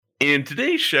In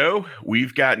today's show,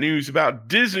 we've got news about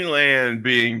Disneyland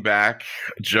being back.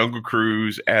 Jungle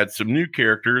Cruise adds some new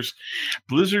characters.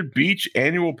 Blizzard Beach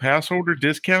annual pass holder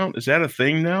discount. Is that a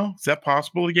thing now? Is that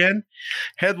possible again?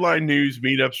 Headline news,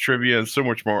 meetups, trivia, and so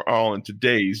much more, all in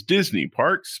today's Disney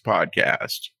Parks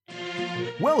podcast.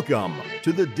 Welcome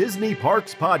to the Disney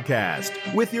Parks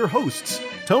Podcast with your hosts,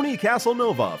 Tony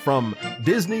Casanova from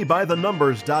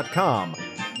DisneyByTheNumbers.com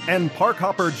and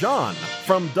Parkhopper John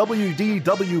from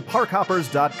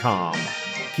WDWParkhoppers.com.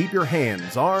 Keep your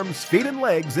hands, arms, feet, and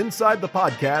legs inside the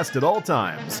podcast at all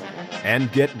times.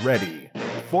 And get ready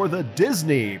for the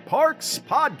Disney Parks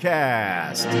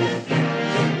Podcast.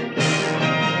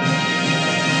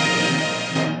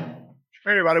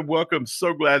 All right, everybody, welcome.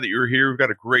 So glad that you're here. We've got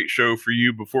a great show for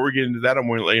you. Before we get into that, I'm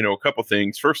going to let you know a couple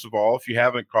things. First of all, if you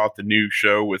haven't caught the new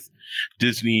show with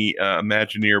Disney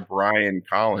Imagineer Brian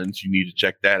Collins, you need to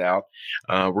check that out.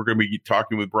 We're going to be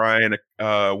talking with Brian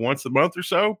once a month or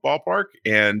so, ballpark,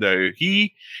 and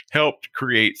he helped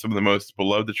create some of the most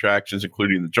beloved attractions,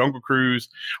 including the Jungle Cruise,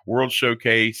 World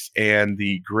Showcase, and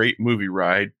the Great Movie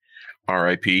Ride,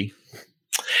 RIP.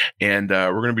 And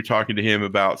we're going to be talking to him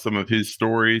about some of his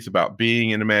stories about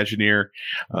being an Imagineer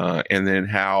and then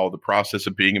how the process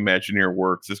of being an Imagineer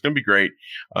works. It's going to be great.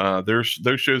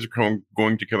 Those shows are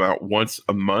going to come out once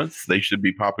a month. They should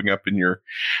be popping up in your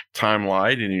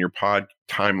timeline and in your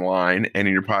timeline and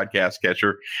in your podcast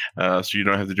catcher, so you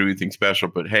don't have to do anything special.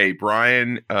 But hey,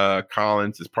 Brian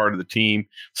Collins is part of the team.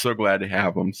 So glad to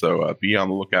have him. So be on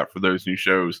the lookout for those new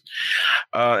shows.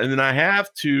 And then I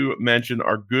have to mention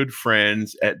our good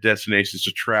friends at Destinations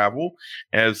to Travel.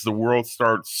 As the world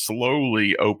starts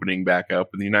slowly opening back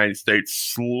up, and the United States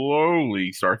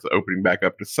slowly starts opening back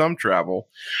up to some travel,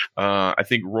 I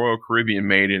think Royal Caribbean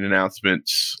made an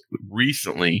announcement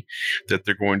recently that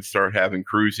they're going to start having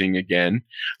cruising again.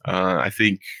 I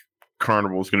think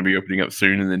Carnival is going to be opening up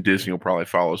soon, and then Disney will probably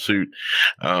follow suit.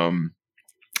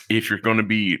 If you're going to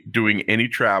be doing any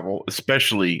travel,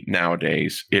 especially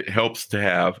nowadays, it helps to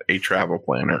have a travel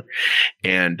planner.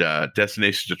 And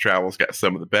Destinations to Travel's got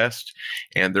some of the best,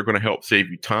 and they're going to help save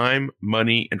you time,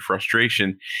 money, and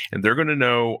frustration. And they're going to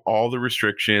know all the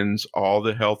restrictions, all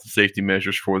the health and safety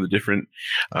measures for the different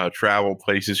travel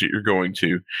places that you're going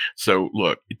to. So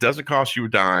look, it doesn't cost you a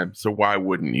dime, so why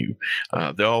wouldn't you?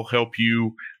 They'll help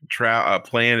you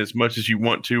plan as much as you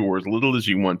want to or as little as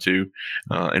you want to.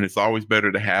 And it's always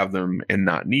better to have them and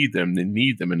not need them than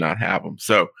need them and not have them.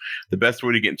 So the best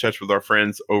way to get in touch with our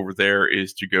friends over there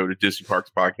is to go to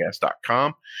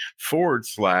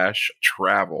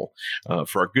DisneyParksPodcast.com/travel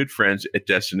for our good friends at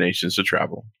Destinations to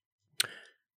Travel.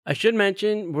 I should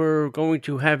mention we're going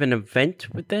to have an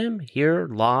event with them here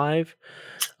live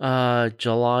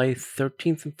July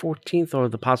 13th and 14th, or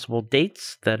the possible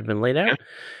dates that have been laid out.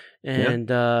 Yeah. And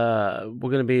we're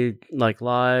going to be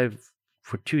live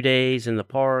for 2 days in the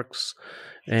parks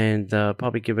and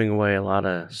probably giving away a lot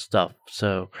of stuff.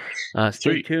 So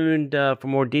stay tuned for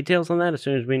more details on that. As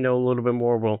soon as we know a little bit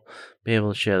more, we'll be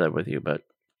able to share that with you. But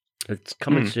it's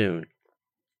coming soon.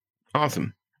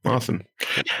 Awesome.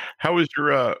 How was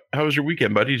your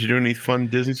weekend, buddy? Did you do any fun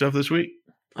Disney stuff this week?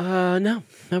 No,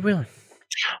 not really.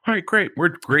 All right, great. We're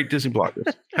great Disney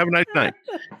bloggers. Have a nice night.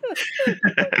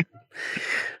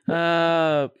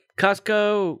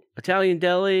 Costco, Italian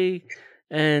Deli,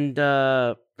 and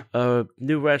a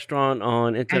new restaurant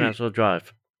on International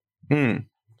Drive,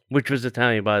 which was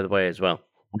Italian, by the way, as well.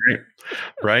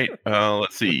 Right.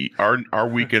 Let's see. Our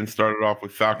weekend started off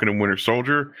with Falcon and Winter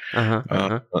Soldier.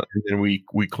 And then we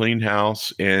cleaned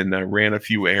house and ran a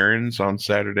few errands on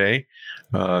Saturday.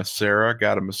 Sarah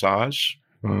got a massage.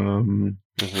 And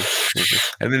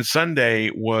then Sunday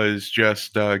was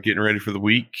just getting ready for the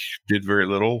week. Did very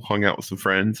little. Hung out with some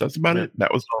friends. That's about it.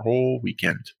 That was our whole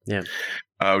weekend. Yeah.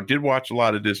 Did watch a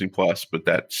lot of Disney Plus, but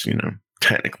that's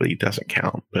technically doesn't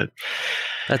count. But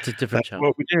that's a different show.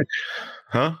 What we did,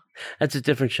 huh? That's a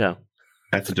different show.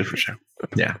 That's a different show.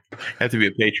 Yeah, have to be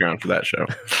a Patreon for that show.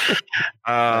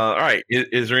 All right.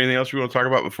 Is there anything else we want to talk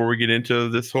about before we get into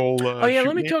this whole?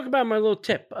 Let me talk about my little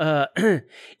tip.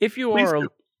 If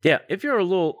you're a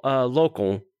little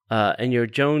local and you're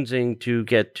jonesing to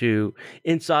get to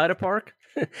inside a park,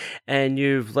 and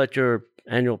you've let your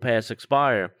annual pass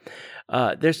expire,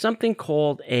 there's something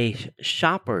called a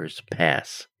shopper's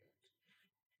pass.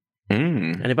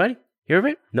 Anybody hear of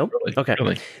it? Nope. Really? Okay.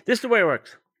 Really? This is the way it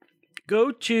works.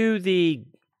 Go to the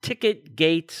ticket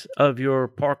gate of your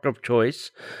park of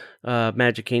choice,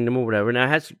 Magic Kingdom or whatever.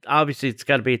 Now, it's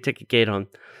got to be a ticket gate on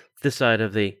this side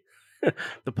of the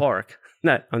the park.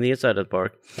 Not on the inside of the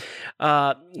park.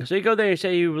 So you go there and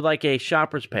say you would like a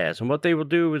shopper's pass. And what they will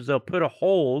do is they'll put a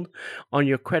hold on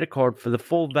your credit card for the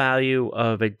full value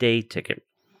of a day ticket.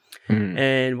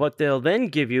 And what they'll then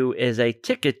give you is a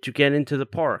ticket to get into the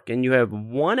park. And you have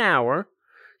 1 hour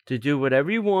to do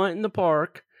whatever you want in the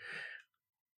park.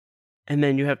 And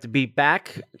then you have to be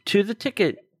back to the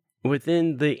ticket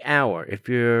within the hour. If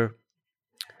you're,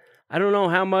 I don't know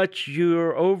how much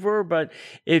you're over, but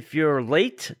if you're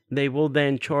late, they will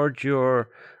then charge your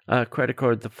credit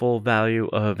card the full value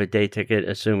of a day ticket,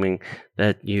 assuming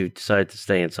that you decide to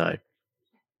stay inside.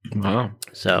 Wow.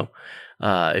 So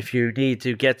if you need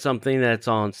to get something that's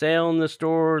on sale in the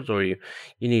stores, or you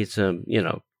need some,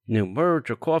 new merch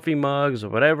or coffee mugs or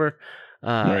whatever,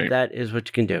 that is what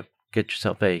you can do. Get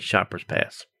yourself a shopper's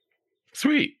pass.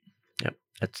 Sweet. Yep.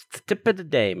 That's the tip of the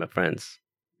day, my friends.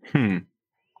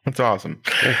 That's awesome.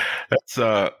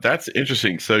 That's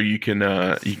interesting. So you can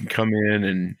come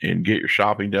in and get your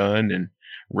shopping done and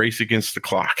race against the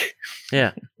clock.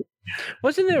 Yeah.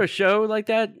 Wasn't there a show like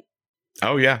that?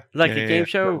 Oh yeah. Like a game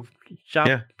show?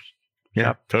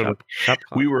 Yeah, totally.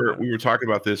 We were talking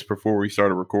about this before we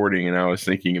started recording, and I was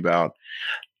thinking about,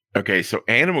 okay, so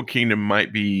Animal Kingdom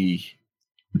might be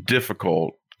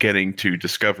difficult getting to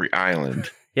Discovery Island.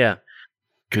 Yeah.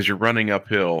 Because you're running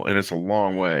uphill and it's a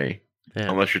long way.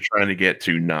 Yeah. Unless you're trying to get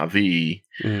to Na'vi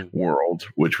World,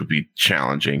 which would be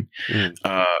challenging.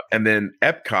 And then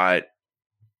Epcot,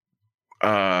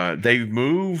 they've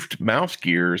moved Mouse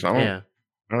Gears. I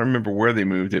don't remember where they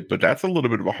moved it, but that's a little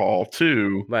bit of a haul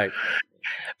too. Right.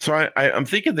 So I'm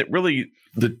thinking that really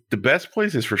the best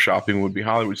places for shopping would be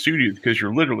Hollywood Studios, because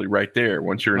you're literally right there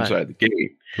once you're inside the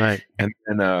gate. Right. And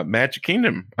then Magic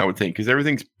Kingdom, I would think, because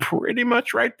everything's pretty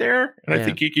much right there. And I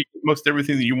think you can get most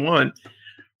everything that you want.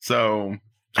 So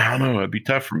I don't know. It'd be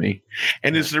tough for me.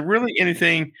 And is there really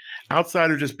anything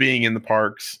outside of just being in the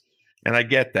parks? And I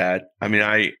get that. I mean,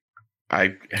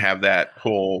 I have that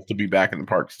pull to be back in the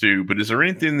parks too. But is there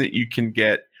anything that you can't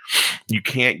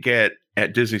get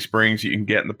at Disney Springs you can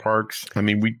get in the parks? I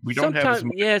mean, we don't have as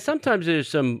much. Yeah, sometimes there's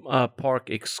some park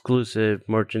exclusive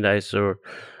merchandise or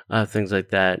things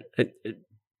like that. It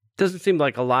doesn't seem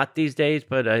like a lot these days,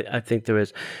 but I think there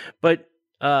is. But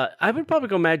I would probably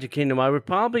go Magic Kingdom. I would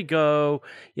probably go,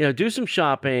 do some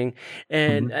shopping.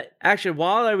 And actually,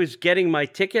 while I was getting my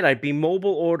ticket, I'd be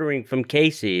mobile ordering from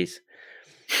Casey's.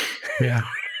 Yeah.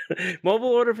 Mobile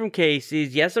order from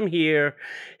Casey's. Yes, I'm here.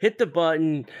 Hit the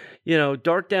button,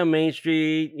 dart down Main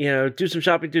Street, do some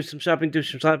shopping,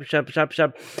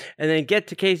 shop. And then get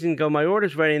to Casey's and go, my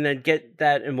order's ready. And then get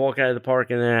that and walk out of the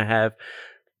park. And then I have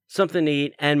something to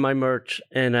eat and my merch.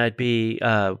 And I'd be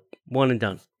one and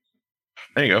done.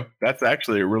 There you go. That's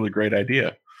actually a really great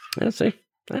idea. Let's see.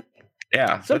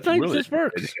 Yeah. Sometimes this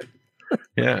works.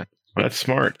 Yeah. That's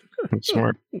smart. That's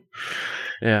smart.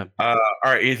 Yeah. All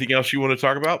right. Anything else you want to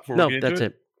talk about before we get into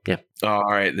it? Yeah. All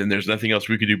right. Then there's nothing else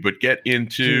we could do but get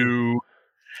into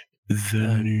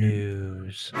the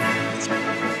news.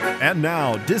 And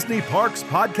now, Disney Parks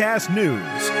Podcast News.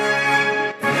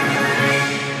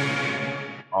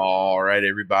 All right,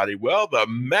 everybody. Well, the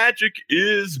magic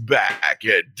is back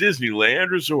at Disneyland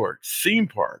Resort Theme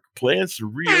Park. Plans to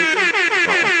reopen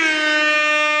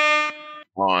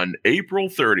on April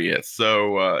 30th.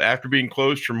 So after being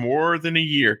closed for more than a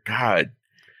year, God.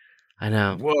 I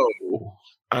know. Whoa.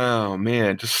 Oh,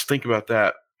 man. Just think about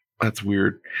that. That's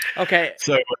weird. Okay.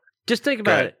 So just think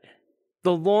about it.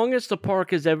 The longest the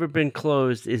park has ever been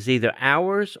closed is either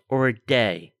hours or a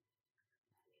day.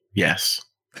 Yes.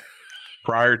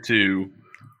 Prior to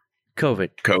COVID.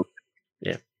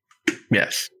 Yeah.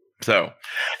 Yes. So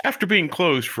after being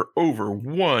closed for over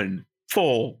one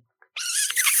full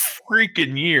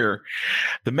freaking year,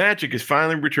 the magic is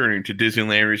finally returning to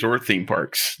Disneyland Resort theme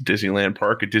parks. Disneyland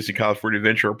Park and Disney California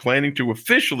Adventure are planning to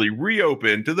officially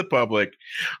reopen to the public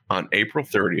on April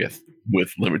 30th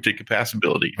with limited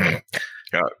capacity.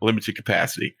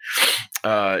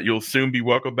 You'll soon be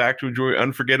welcome back to enjoy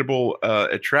unforgettable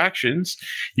attractions.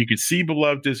 You can see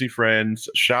beloved Disney friends,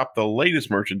 shop the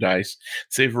latest merchandise,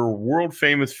 savor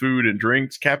world-famous food and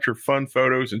drinks, capture fun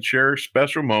photos, and cherish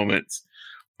special moments,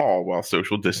 all while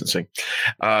social distancing.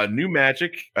 New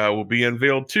magic will be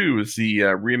unveiled too as the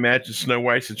reimagined Snow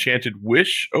White's Enchanted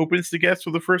Wish opens to guests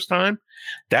for the first time.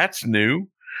 That's new.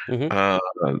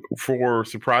 For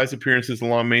surprise appearances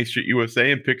along Main Street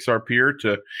USA and Pixar Pier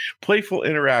to playful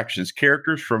interactions,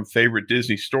 characters from favorite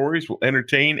Disney stories will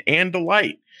entertain and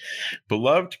delight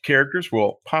Beloved characters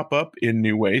will pop up in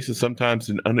new ways and sometimes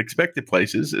in unexpected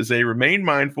places as they remain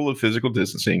mindful of physical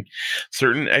distancing.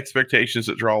 Certain experiences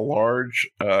that draw large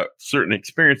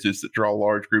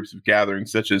groups of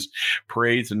gatherings, such as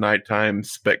parades and nighttime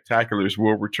spectaculars,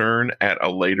 will return at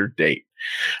a later date.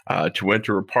 To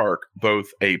enter a park, both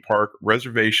a park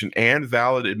reservation and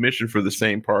valid admission for the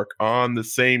same park on the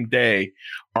same day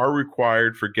are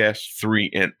required for guests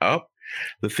 3 and up.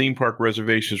 The theme park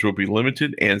reservations will be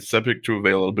limited and subject to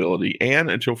availability, and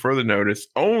until further notice,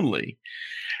 only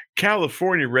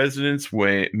California residents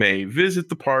may visit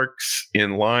the parks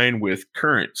in line with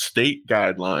current state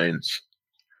guidelines.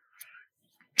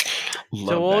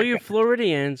 So all you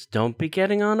Floridians, don't be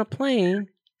getting on a plane.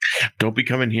 Don't be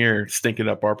coming here stinking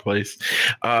up our place.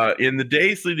 In the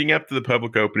days leading up to the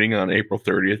public opening on April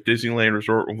 30th, Disneyland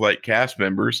Resort will invite cast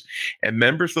members and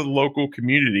members of the local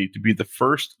community to be the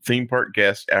first theme park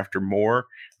guest after more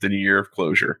than a year of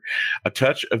closure. A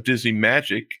touch of Disney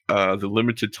magic, the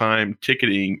limited time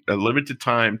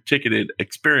ticketed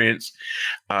experience,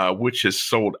 which has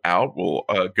sold out, will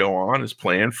go on as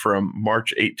planned from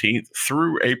March 18th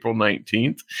through April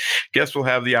 19th. Guests will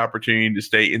have the opportunity to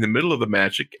stay in the middle of the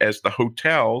magic as the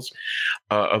hotels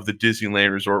of the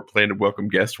Disneyland Resort plan to welcome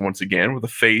guests once again with a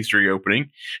phased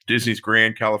reopening. Disney's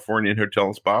Grand Californian Hotel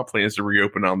and Spa plans to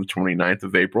reopen on the 29th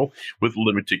of April with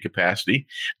limited capacity.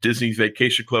 Disney's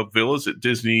Vacation Club Villas at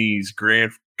Disney's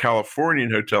Grand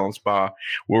Californian Hotel and Spa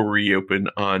will reopen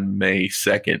on May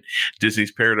 2nd.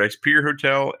 Disney's Paradise Pier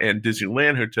Hotel and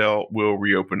Disneyland Hotel will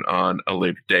reopen on a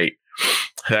later date.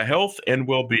 The health and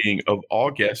well-being of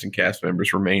all guests and cast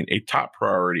members remain a top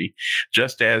priority,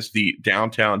 just as the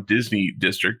downtown Disney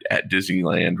district at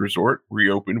Disneyland Resort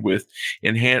reopened with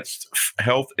enhanced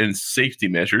health and safety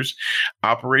measures.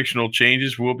 Operational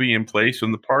changes will be in place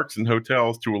in the parks and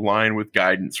hotels to align with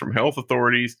guidance from health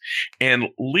authorities and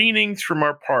learnings from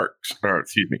our parks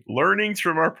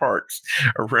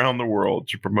around the world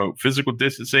to promote physical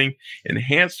distancing,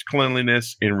 enhanced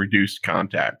cleanliness, and reduced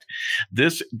contact.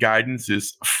 This guidance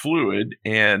is fluid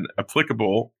and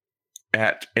applicable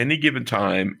at any given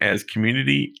time as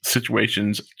community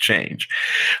situations change.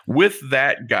 With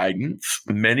that guidance,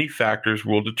 many factors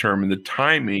will determine the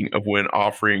timing of when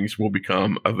offerings will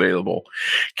become available.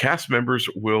 Cast members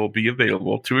will be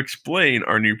available to explain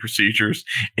our new procedures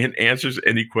and answer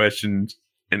any questions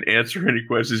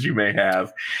you may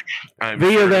have.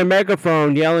 Via their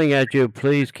megaphone yelling at you,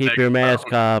 please keep your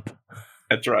mask up.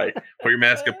 That's right. Put your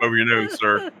mask up over your nose,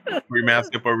 sir. Put your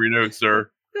mask up over your nose,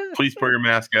 sir. Please put your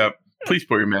mask up. Please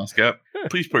put your mask up.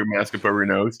 Please put your mask up over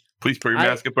your nose. Please put your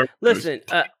mask up over your nose.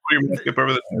 Put your mask up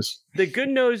over the nose. The good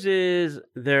news is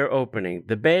they're opening.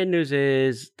 The bad news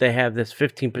is they have this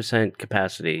 15%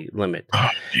 capacity limit. Oh,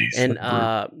 geez, and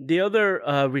the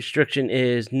other restriction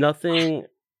is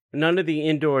none of the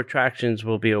indoor attractions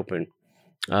will be open,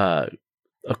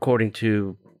 according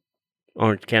to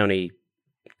Orange County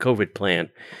COVID plan.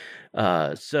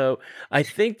 So I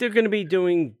think they're going to be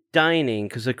doing dining,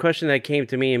 because the question that came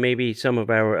to me, and maybe some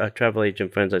of our travel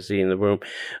agent friends I see in the room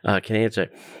can answer,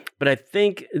 but I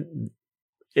think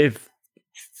if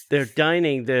they're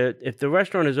dining, if the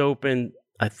restaurant is open,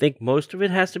 I think most of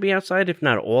it has to be outside. If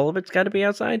not all of it's got to be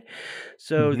outside.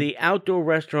 So the outdoor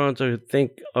restaurants are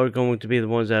going to be the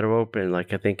ones that are open.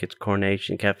 Like I think it's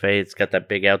Coronation Cafe. It's got that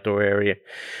big outdoor area.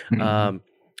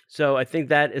 So I think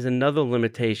that is another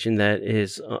limitation that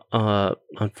is,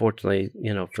 unfortunately,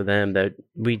 for them that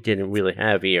we didn't really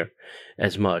have here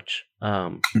as much.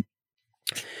 But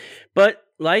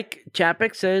like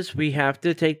Chapek says, we have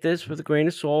to take this with a grain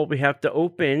of salt. We have to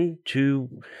open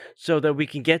so that we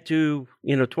can get to,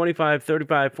 25,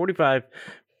 35,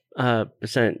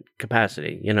 45%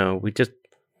 capacity.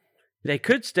 They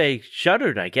could stay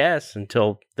shuttered, I guess,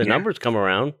 until the numbers come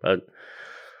around. But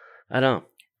I don't know.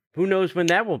 Who knows when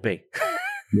that will be?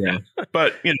 Yeah,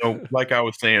 but like I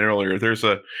was saying earlier, there's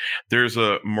a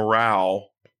morale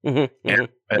and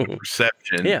a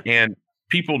perception, and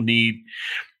people need,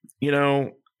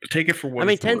 take it for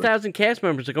what. 10,000 cast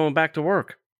members are going back to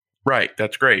work. Right,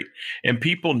 that's great, and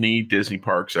people need Disney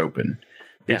parks open.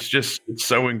 Yeah. It's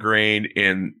so ingrained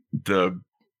in the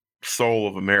soul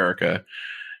of America.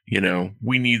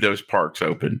 We need those parks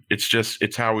open.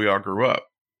 It's how we all grew up.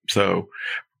 So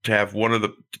to have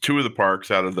two of the parks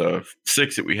out of the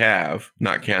 6 that we have,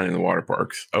 not counting the water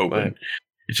parks, open, right.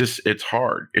 It's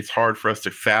hard. It's hard for us to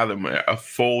fathom a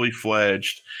fully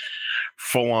fledged,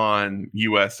 full-on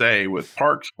USA with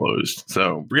parks closed.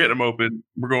 So we're getting them open.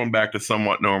 We're going back to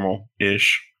somewhat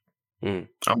normal-ish. I'm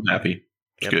happy.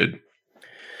 It's good.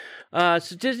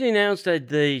 So Disney announced that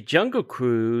the Jungle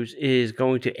Cruise is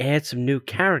going to add some new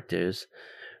characters,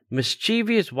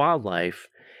 mischievous wildlife,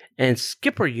 and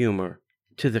skipper humor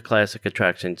to the classic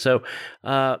attraction. So,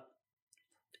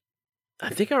 I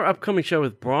think our upcoming show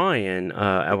with Brian,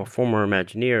 our former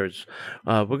Imagineers,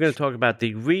 we're going to talk about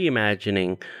the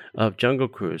reimagining of Jungle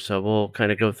Cruise. So we'll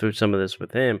kind of go through some of this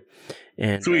with him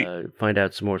and find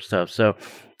out some more stuff. So,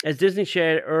 as Disney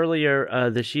shared earlier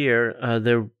this year,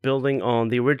 they're building on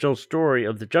the original story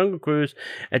of the Jungle Cruise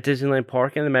at Disneyland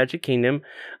Park and the Magic Kingdom.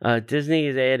 Disney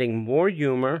is adding more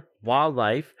humor,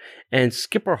 wildlife, and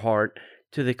skipper heart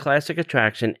to the classic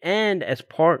attraction, and as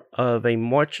part of a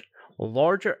much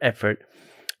larger effort,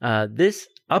 this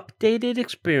updated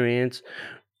experience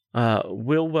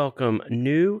will welcome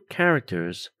new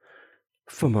characters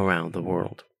from around the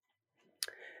world.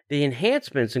 The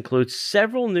enhancements include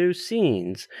several new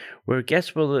scenes where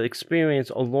guests will experience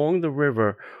along the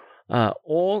river,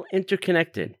 all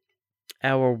interconnected.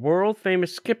 Our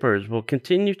world-famous skippers will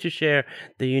continue to share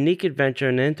the unique adventure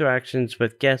and interactions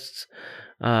with guests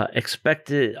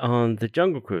expected on the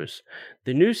Jungle Cruise.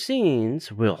 The new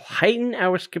scenes will heighten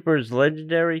our skippers'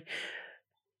 legendary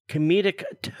comedic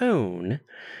tone,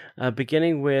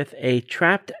 beginning with a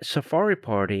trapped safari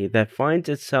party that finds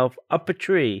itself up a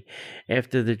tree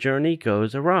after the journey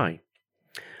goes awry.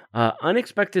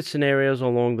 Unexpected scenarios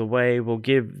along the way will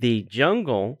give the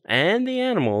jungle and the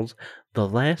animals the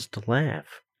last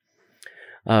laugh.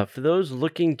 For those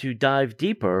looking to dive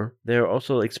deeper, they're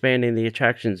also expanding the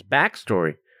attraction's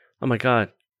backstory. Oh my God,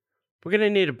 we're going to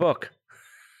need a book.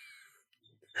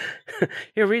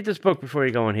 Here, read this book before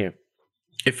you go in here.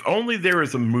 If only there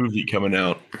was a movie coming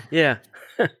out. Yeah.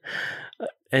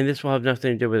 And this will have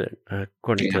nothing to do with it,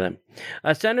 according to them.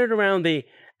 Centered around the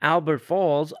Albert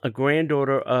Falls, a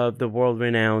granddaughter of the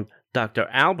world-renowned Dr.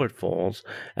 Albert Falls,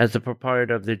 as the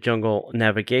proprietor of the Jungle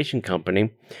Navigation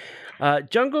Company.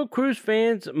 Jungle Cruise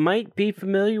fans might be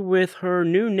familiar with her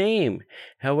new name.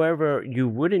 However, you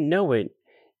wouldn't know it.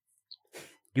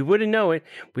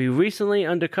 We recently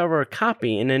uncovered a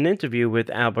copy in an interview with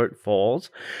Albert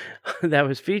Falls that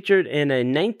was featured in a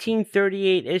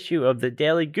 1938 issue of the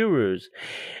Daily Gurus,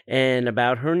 and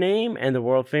about her name and the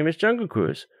world-famous Jungle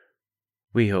Cruise.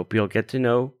 We hope you'll get to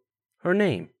know her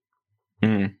name.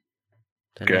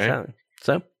 Okay.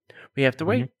 So, we have to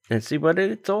wait and see what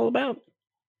it's all about.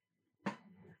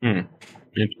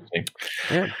 Interesting.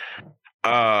 Yeah.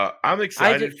 I'm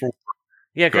excited for...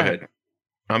 Yeah, go ahead.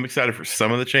 I'm excited for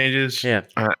some of the changes. Yeah.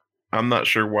 I'm not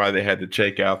sure why they had to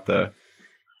take out the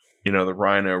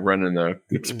rhino running the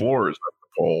explorers up the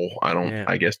pole.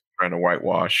 I guess trying to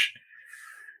whitewash.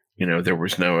 There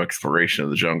was no exploration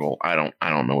of the jungle. I don't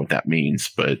know what that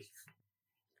means, but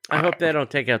I hope they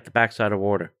don't take out the backside of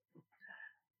water.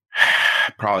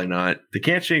 Probably not. They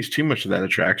can't change too much of that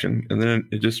attraction, and then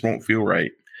it just won't feel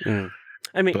right.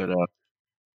 I mean, but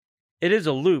it is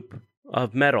a loop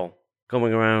of metal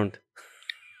going around.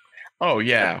 Oh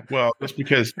yeah. Well, just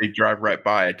because they drive right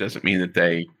by it doesn't mean that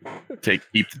they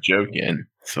keep the joke in.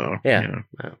 So yeah,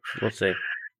 we'll see.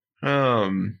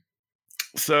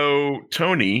 So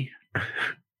Tony,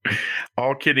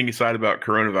 all kidding aside about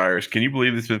coronavirus, can you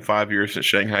believe it's been 5 years since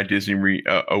Shanghai Disney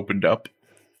opened up?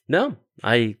 No,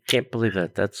 I can't believe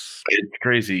that. It's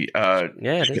crazy.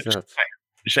 It is nuts.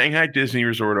 Shanghai Disney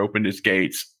Resort opened its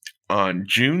gates on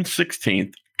June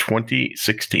 16th,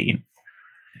 2016.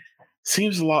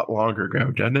 Seems a lot longer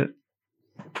ago, doesn't it?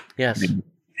 Yes.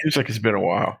 Seems like it's been a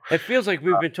while. It feels like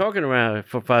we've been talking about it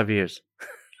for 5 years.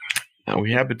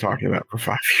 We have been talking about it for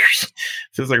 5 years.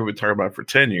 Feels like we've been talking about it for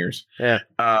 10 years. Yeah.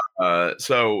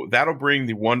 So that'll bring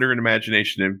the wonder and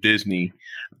imagination of Disney.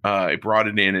 It brought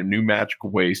it in new magical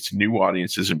ways to new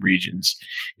audiences and regions.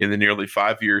 In the nearly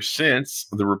 5 years since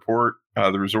the resort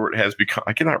has become,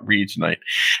 I cannot read tonight.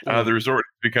 The resort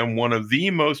has become one of the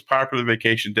most popular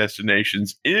vacation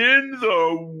destinations in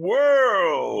the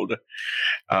world,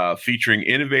 featuring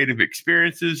innovative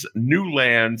experiences, new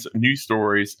lands, new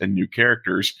stories, and new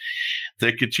characters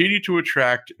that continue to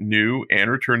attract new and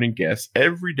returning guests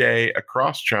every day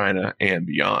across China and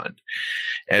beyond.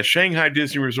 As Shanghai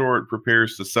Disney Resort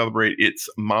prepares to celebrate its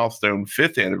milestone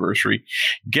 5th anniversary,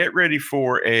 get ready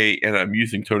for and I'm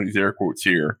using Tony's air quotes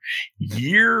here,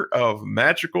 year of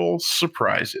magical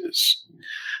surprises.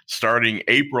 Starting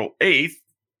April 8th,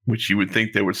 which you would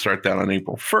think they would start that on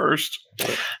April 1st,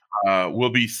 we'll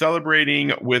be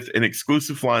celebrating with an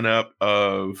exclusive lineup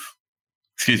of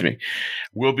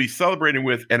we'll be celebrating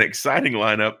with an exciting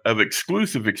lineup of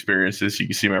exclusive experiences. You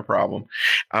can see my problem.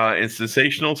 And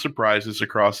sensational surprises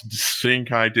across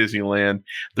Shanghai Disneyland,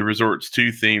 the resort's 2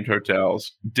 themed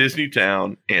hotels, Disney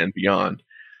Town, and beyond.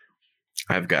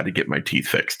 I've got to get my teeth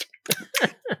fixed.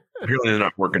 Apparently they're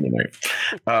not working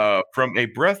tonight. From a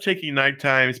breathtaking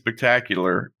nighttime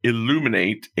spectacular,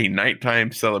 illuminate a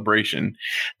nighttime celebration,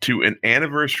 to an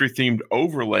anniversary-themed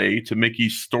overlay to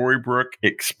Mickey's Storybrooke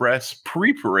Express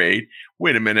pre-parade.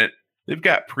 Wait a minute. They've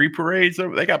got pre-parades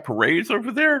over. They got parades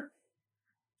over there?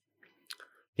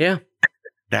 Yeah.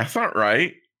 That's not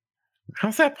right.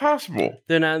 How's that possible?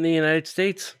 They're not in the United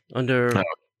States under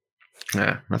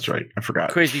Yeah, that's right. I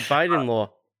forgot. crazy Biden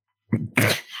law.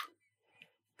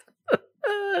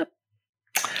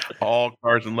 All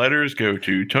cards and letters go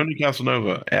to Tony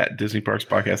Casanova at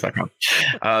DisneyParksPodcast.com.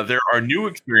 There are new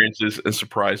experiences and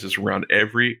surprises around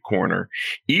every corner.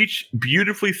 Each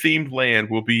beautifully themed land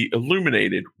will be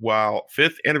illuminated while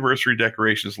 5th anniversary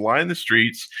decorations line the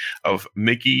streets of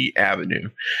Mickey Avenue.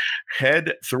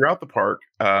 Head throughout the park.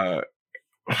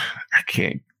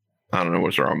 I don't know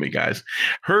what's wrong with me, guys.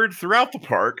 Heard throughout the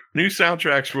park, new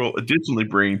soundtracks will additionally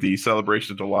bring the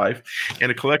celebration to life,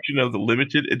 and a collection of the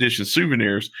limited edition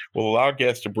souvenirs will allow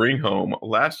guests to bring home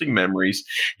lasting memories.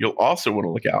 You'll also want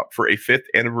to look out for a 5th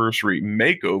anniversary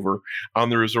makeover on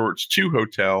the resort's 2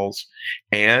 hotels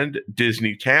and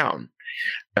Disney Town.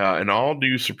 An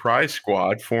all-new surprise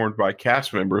squad formed by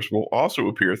cast members will also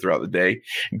appear throughout the day,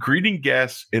 greeting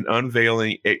guests and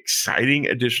unveiling exciting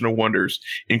additional wonders,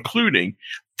 including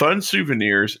fun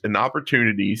souvenirs and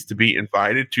opportunities to be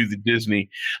invited to the Disney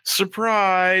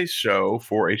Surprise Show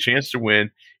for a chance to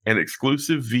win an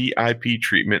exclusive VIP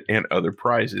treatment and other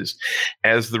prizes.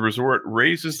 As the resort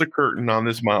raises the curtain on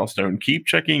this milestone, keep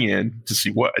checking in to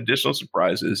see what additional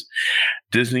surprises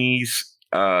Disney's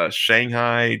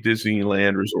Shanghai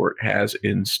Disneyland Resort has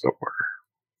in store.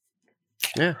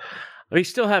 Yeah. We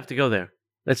still have to go there.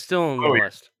 That's still on the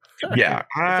list. Yeah. It's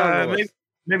on the list.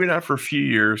 Maybe not for a few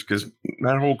years, because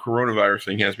that whole coronavirus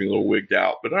thing has me a little wigged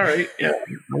out. But all right, yeah,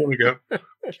 I want to go.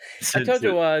 I told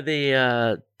you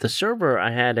the server I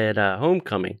had at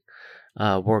Homecoming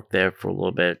worked there for a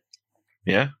little bit.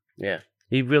 Yeah? Yeah.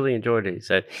 He really enjoyed it,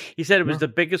 he said it was the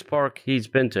biggest park he's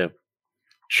been to.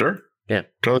 Sure. Yeah.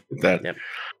 Totally get that.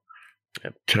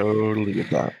 Yep. Totally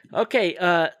get that.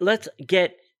 Okay, let's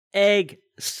get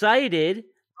excited.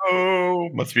 Oh,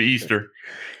 must be Easter.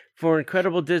 For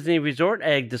incredible Disney Resort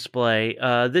egg display.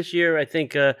 This year, I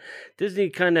think Disney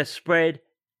kind of spread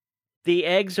the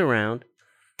eggs around.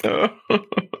 All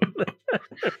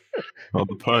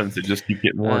the puns, they just keep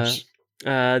getting worse.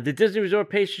 The Disney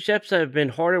Resort pastry chefs have been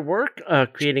hard at work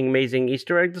creating amazing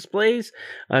Easter egg displays,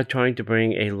 trying to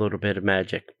bring a little bit of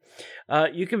magic.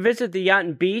 You can visit the Yacht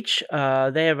and Beach.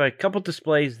 They have a couple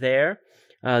displays there.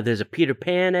 There's a Peter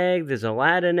Pan egg, there's a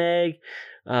Aladdin egg,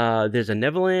 there's a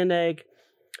Neverland egg.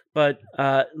 But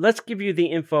let's give you the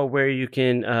info where you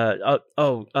can. Ale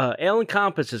and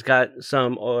Compass has got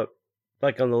some,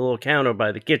 like on the little counter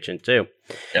by the kitchen too.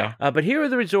 Yeah. But here are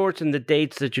the resorts and the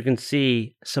dates that you can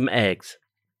see some eggs.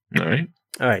 All right.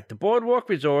 All right. The Boardwalk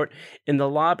Resort in the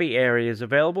lobby area is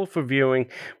available for viewing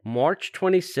March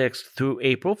 26th through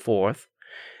April 4th.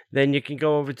 Then you can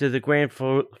go over to the Grand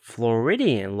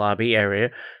Floridian lobby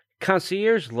area,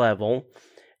 concierge level,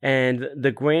 and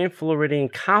the Grand Floridian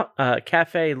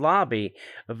Cafe lobby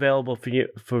available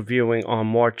for viewing on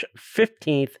March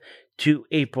 15th to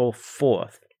April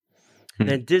 4th.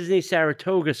 Then Disney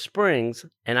Saratoga Springs,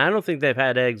 and I don't think they've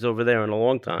had eggs over there in a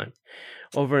long time,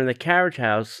 over in the Carriage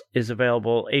House is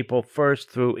available April 1st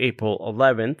through April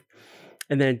 11th.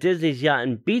 And then Disney's Yacht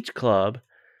and Beach Club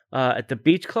at the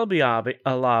Beach Club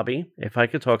lobby, if I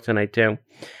could talk tonight too,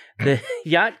 the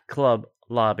Yacht Club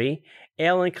lobby,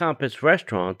 Ale and Compass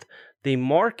Restaurant, the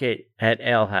Market at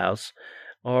Ale House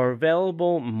are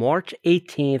available March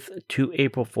 18th to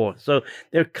April 4th. So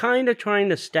they're kind of trying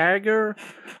to stagger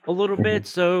a little bit,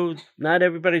 so not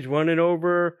everybody's running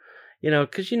over,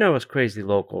 because us crazy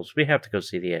locals, we have to go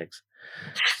see the eggs.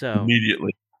 So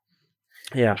immediately.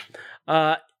 Yeah.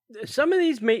 Some of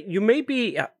these you may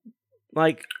be,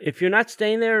 like, if you're not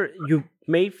staying there, you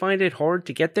may find it hard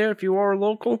to get there if you are a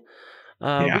local.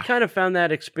 We kind of found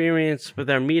that experience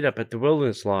with our meetup at the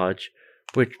Wilderness Lodge,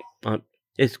 which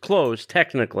is closed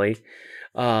technically,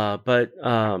 but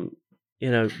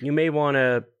you may want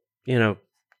to,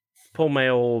 pull my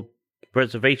old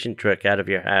reservation trick out of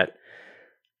your hat.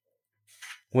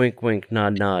 Wink, wink,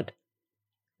 nod, nod.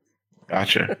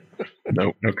 Gotcha.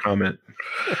 No comment.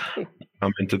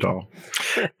 Comment at all.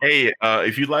 Hey,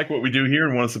 if you like what we do here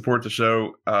and want to support the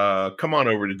show, come on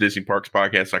over to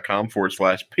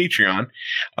DisneyParksPodcast.com/Patreon.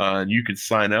 You could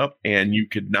sign up and you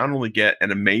could not only get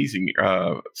an amazing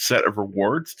set of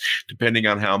rewards, depending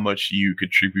on how much you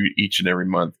contribute each and every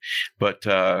month, but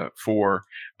for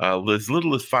as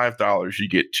little as $5, you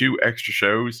get 2 extra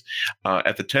shows.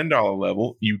 At the $10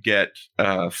 level, you get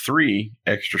 3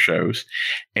 extra shows.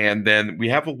 And then we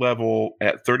have a level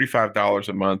at $35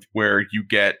 a month where you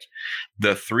get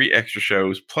the 3 extra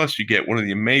shows, plus you get one of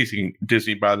the amazing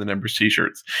Disney by the Numbers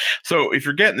t-shirts. So if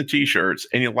you're getting the t-shirts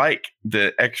and you like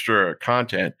the extra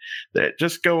content, that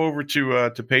just go over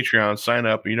to Patreon, sign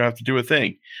up, and you don't have to do a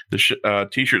thing. The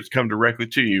t-shirts come directly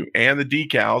to you, and the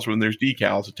decals when there's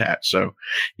decals attached. So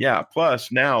yeah,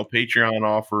 plus now Patreon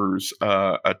offers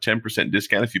a 10%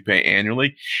 discount if you pay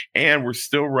annually, and we're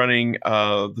still running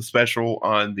the special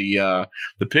on the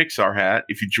Pixar hat.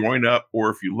 If you join up or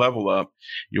if you level up,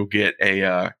 you'll get a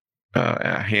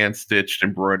hand-stitched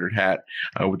embroidered hat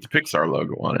with the Pixar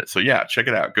logo on it. So yeah, check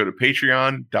it out. Go to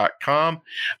patreon.com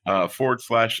I'm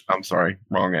sorry,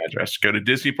 wrong address. Go to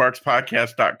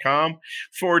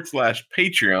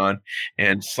disneyparkspodcast.com/Patreon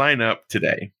and sign up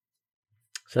today.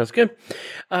 Sounds good.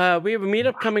 We have a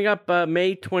meetup coming up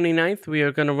May 29th. We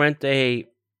are going to rent a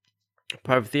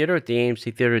private theater at the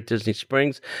AMC Theater at Disney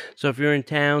Springs. So if you're in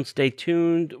town, stay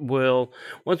tuned.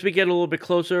 Once we get a little bit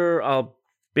closer, I'll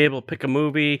be able to pick a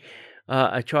movie.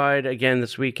 I tried again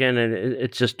this weekend, and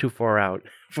it's just too far out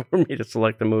for me to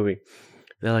select a movie.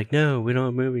 They're like, no, we don't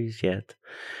have movies yet.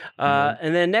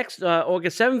 And then next,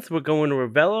 August 7th, we're going to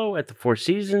Ravello at the Four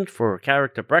Seasons for a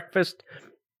character breakfast.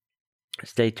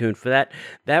 Stay tuned for that.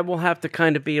 That will have to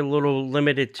kind of be a little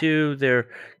limited too. They're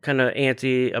kind of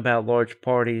antsy about large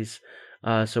parties.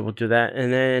 So we'll do that.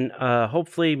 And then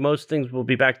hopefully most things will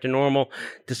be back to normal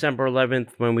December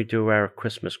 11th when we do our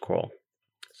Christmas crawl.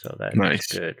 So that's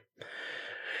nice. Good.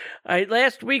 All right,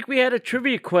 last week we had a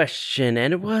trivia question,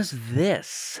 and it was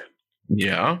this.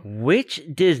 Yeah. Which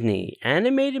Disney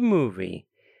animated movie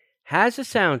has a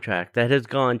soundtrack that has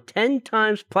gone 10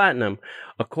 times platinum,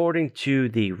 according to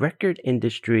the Record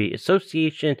Industry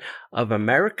Association of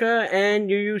America?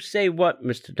 And you say what,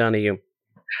 Mr. Donahue?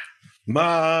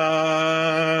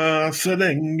 Ma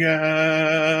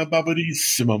Selenga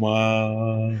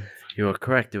Babadissima. You are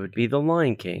correct. It would be The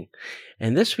Lion King.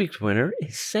 And this week's winner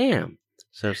is Sam.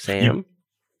 So, Sam,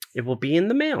 it will be in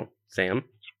the mail, Sam.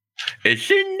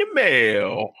 It's in the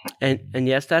mail. And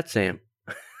yes, that's Sam.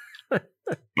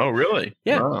 Oh, really?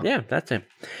 Yeah, wow. Yeah, that's him.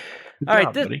 Good All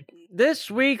job, right,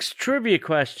 this week's trivia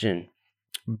question.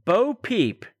 Bo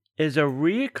Peep is a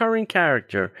reoccurring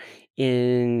character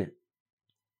in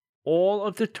all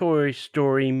of the Toy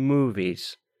Story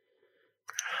movies.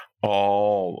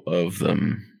 All of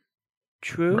them.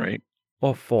 True right.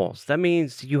 or false? That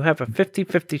means you have a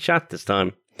 50-50 shot this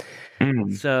time.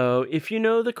 So if you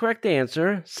know the correct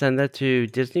answer, send that to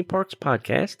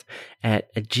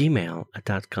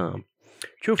DisneyParksPodcast@gmail.com.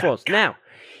 True or false? Now,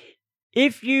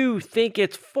 if you think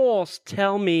it's false,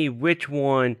 tell me which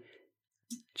one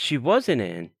she wasn't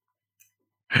in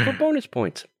for bonus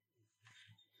points.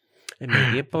 And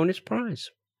maybe a bonus prize.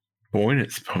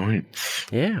 Bonus points.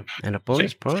 Yeah, and a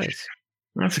bonus prize.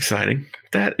 That's exciting.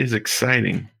 That is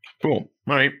exciting. Cool.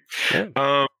 All right.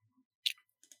 Yeah.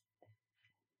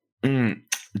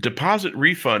 Deposit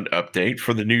refund update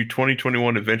for the new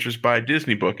 2021 Adventures by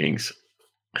Disney bookings.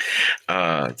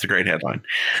 It's a great headline.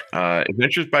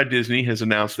 Adventures by Disney has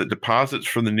announced that deposits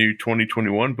for the new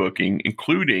 2021 booking,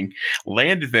 including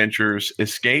Land Adventures,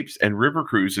 Escapes, and River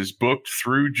Cruises booked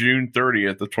through June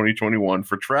 30th of 2021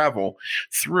 for travel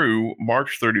through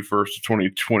March 31st of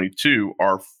 2022,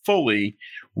 are fully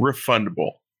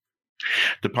refundable.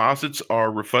 Deposits are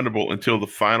refundable until the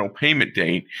final payment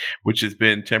date, which has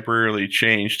been temporarily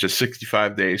changed to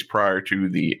 65 days prior to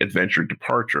the adventure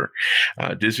departure.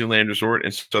 Disneyland Resort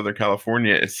in Southern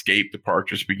California Escape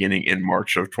departures beginning in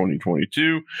March of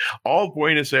 2022. All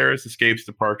Buenos Aires Escapes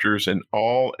departures and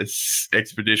all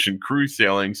Expedition cruise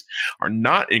sailings are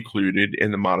not included in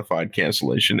the modified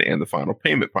cancellation and the final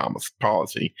payment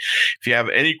policy. If you have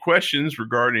any questions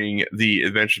regarding the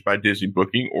Adventures by Disney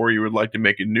booking, or you would like to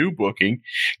make a new booking,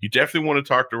 you definitely want to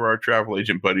talk to our travel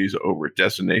agent buddies over at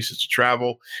Destinations to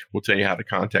Travel. We'll tell you how to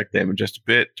contact them in just a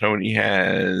bit. Tony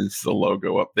has the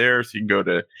logo up there, so you can go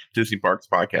to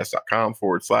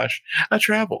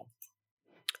DisneyParksPodcast.com/travel.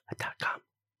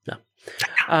 No.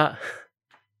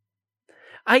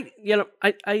 I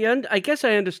guess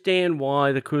I understand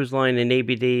why the cruise line and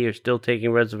ABD are still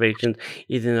taking reservations,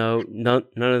 even though none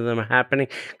of them are happening,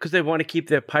 because they want to keep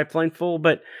their pipeline full.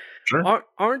 But sure.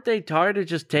 Aren't they tired of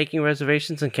just taking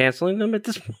reservations and canceling them at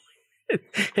this point?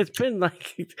 It's been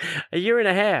like a year and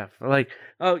a half. Like,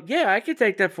 oh yeah, I can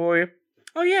take that for you.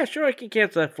 Oh yeah, sure, I can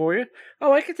cancel that for you.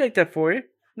 Oh, I can take that for you.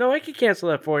 No, I can cancel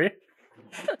that for you.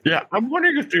 Yeah, I'm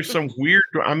wondering if there's some weird.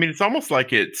 I mean, it's almost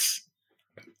like it's.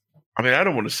 I mean, I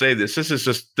don't want to say this. This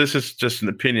is just an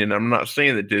opinion. I'm not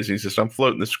saying that Disney's just. I'm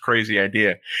floating this crazy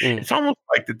idea. It's almost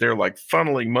like that they're like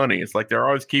funneling money. It's like they're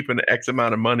always keeping X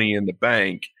amount of money in the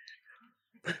bank.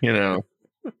 You know,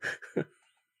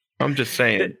 I'm just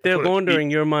saying They're laundering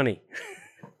your money.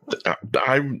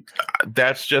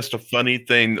 That's just a funny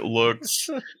thing that looks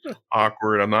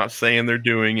awkward. I'm not saying they're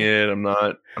doing it. I'm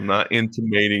not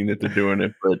intimating that they're doing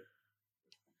it, but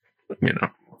you know.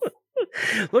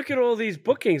 Look at all these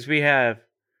bookings we have.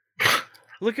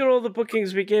 Look at all the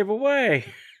bookings we gave away.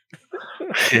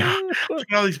 Yeah. Look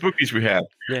at all these bookies we have.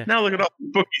 Yeah. Now look at all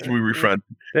the bookies we refunded.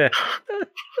 Yeah.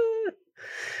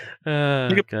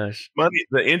 Gosh. Money,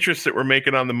 the interest that we're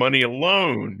making on the money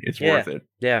alone, it's worth it.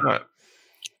 Yeah.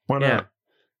 Why not?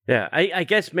 Yeah. I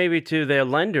guess maybe to their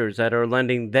lenders that are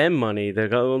lending them money, they're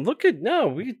going, look at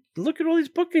all these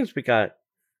bookings we got.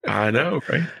 I know,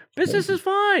 right? Business is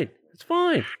fine. It's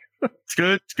fine. It's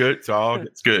good. It's good.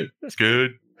 It's good. It's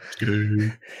good. It's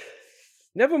good.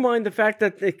 Never mind the fact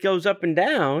that it goes up and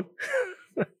down.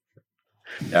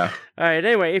 Yeah. All right.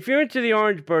 Anyway, if you're into the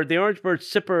Orange Bird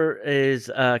Sipper is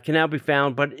can now be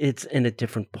found, but it's in a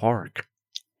different park.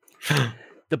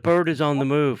 The bird is on the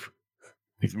move.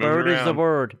 Bird is the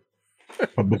word.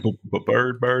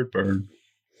 Bird.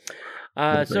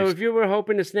 So if you were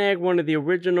hoping to snag one of the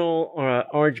original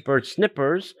Orange Bird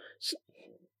sippers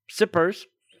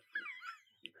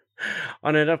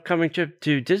on an upcoming trip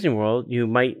to Disney World, you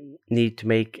might need to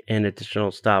make an additional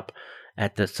stop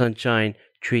at the Sunshine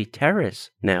Tree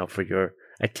Terrace now for your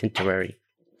itinerary.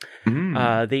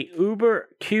 The uber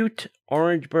cute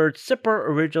Orange Bird Sipper,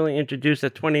 originally introduced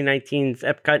at 2019's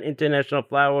Epcot International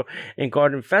Flower and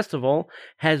Garden Festival,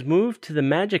 has moved to the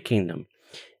Magic Kingdom.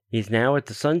 He's now at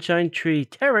the Sunshine Tree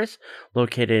Terrace,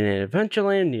 located in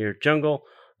Adventureland near Jungle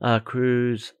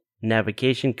Cruise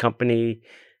Navigation Company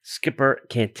Skipper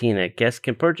Cantina. Guests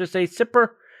can purchase a sipper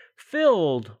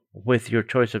filled with your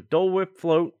choice of Dole Whip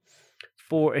float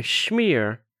for a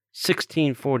schmear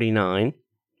 $16.49,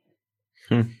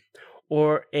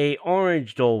 or a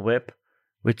orange Dole Whip,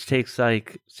 which tastes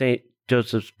like St.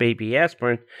 Joseph's Baby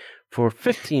Aspirin, for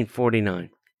 $15.49.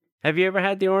 Have you ever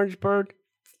had the Orange Bird?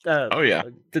 Oh yeah,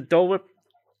 the Dole Whip.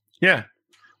 Yeah,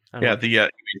 yeah.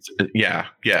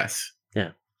 Yes.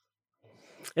 Yeah.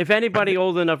 If anybody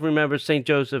old enough remembers St.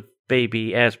 Joseph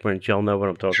Baby Aspirin, you'll know what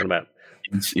I'm talking about.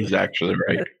 He's actually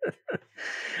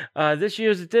right. This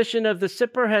year's edition of the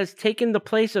Sipper has taken the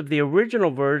place of the original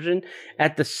version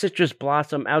at the Citrus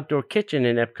Blossom Outdoor Kitchen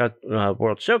in Epcot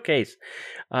World Showcase.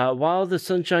 While the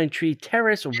Sunshine Tree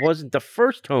Terrace wasn't the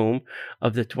first home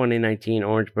of the 2019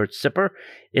 Orange Bird Sipper,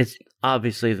 it's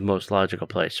obviously the most logical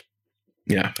place.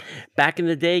 Yeah. Back in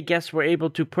the day, guests were able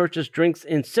to purchase drinks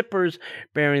in sippers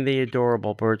bearing the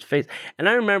adorable bird's face. And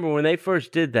I remember when they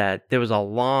first did that, there was a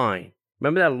line.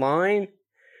 Remember that line?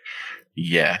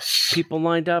 Yes. People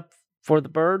lined up for the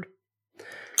bird.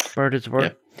 Bird is a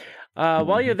bird. Yeah.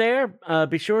 While you're there,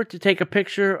 be sure to take a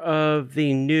picture of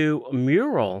the new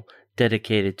mural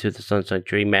dedicated to the Sunshine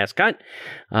Tree mascot.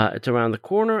 It's around the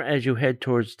corner as you head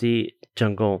towards the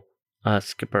Jungle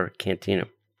Skipper Cantina.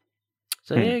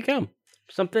 So there you go.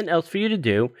 Something else for you to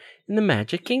do in the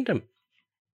Magic Kingdom.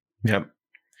 Yep.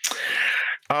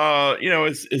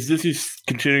 As Disney's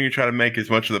continuing to try to make as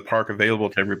much of the park available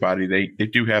to everybody, they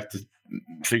do have to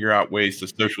figure out ways to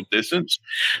social distance.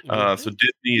 So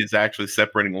Disney is actually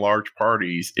separating large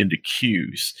parties into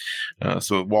queues.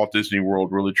 So Walt Disney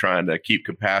World really trying to keep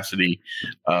capacity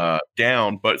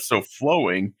down, but still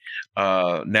flowing.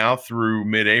 Now through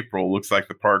mid-April, looks like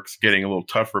the park's getting a little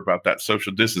tougher about that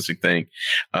social distancing thing.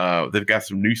 They've got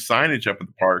some new signage up at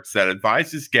the parks that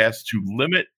advises guests to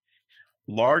limit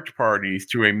large parties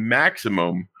to a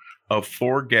maximum of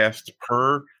 4 guests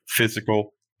per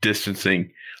physical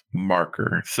distancing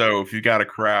marker. So if you got a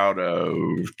crowd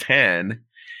of 10,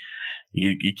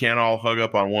 you can't all hug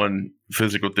up on one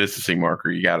physical distancing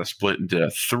marker. You got to split into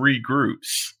 3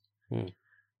 groups.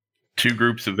 2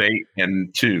 groups of 8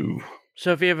 and 2.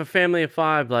 So if you have a family of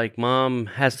 5, like mom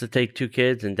has to take 2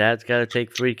 kids and dad's got to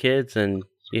take 3 kids, and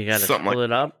you got to split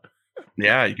it up.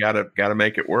 Yeah, you gotta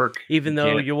make it work. Even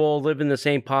though you all live in the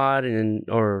same pod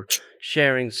or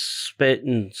sharing spit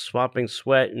and swapping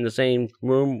sweat in the same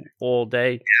room all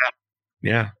day.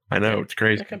 Yeah, I know, it's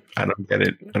crazy. Okay. I don't get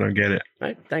it. All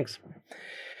right, thanks.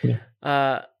 Yeah.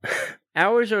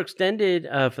 Hours are extended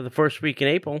for the first week in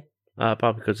April.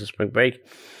 probably because of spring break.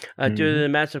 Due to the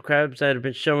massive crowds that have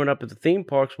been showing up at the theme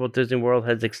parks, Walt Disney World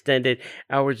has extended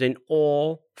hours in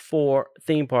all 4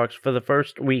 theme parks for the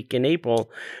first week in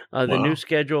April. The new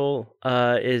schedule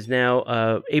is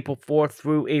now April 4th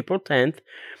through April 10th.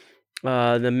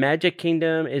 The Magic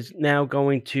Kingdom is now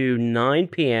going to 9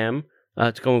 p.m.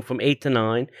 It's going from 8 to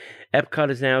 9. Epcot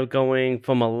is now going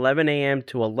from 11 a.m.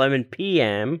 to 11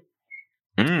 p.m.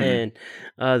 And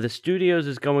the Studios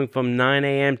is going from 9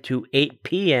 a.m. to 8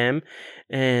 p.m.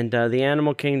 And the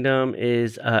Animal Kingdom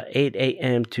is 8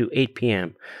 a.m. to 8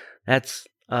 p.m. That's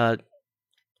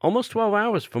almost 12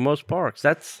 hours for most parks.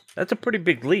 That's a pretty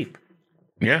big leap.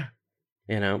 Yeah.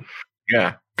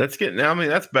 Yeah. That's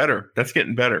better. That's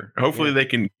getting better. Hopefully they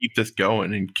can keep this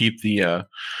going and keep the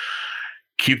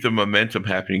momentum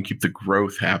happening, keep the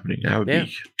growth happening. That would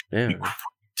be great.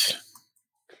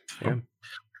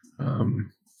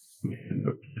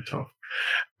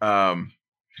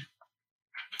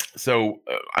 So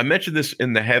I mentioned this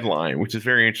in the headline, which is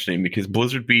very interesting because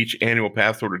Blizzard Beach annual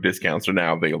pass holder discounts are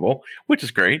now available, which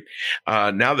is great.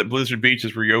 Now that Blizzard Beach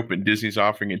is reopened, Disney's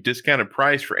offering a discounted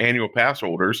price for annual pass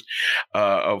holders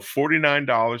of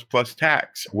 $49 plus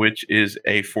tax, which is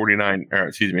a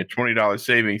 $20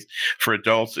 savings for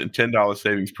adults and $10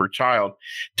 savings per child.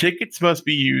 Tickets must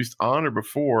be used on or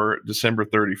before December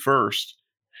 31st.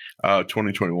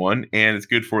 2021, and it's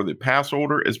good for the pass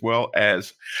holder as well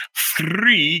as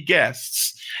free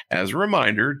guests. As a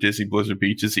reminder, Disney Blizzard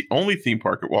Beach is the only theme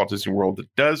park at Walt Disney World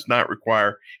that does not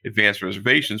require advanced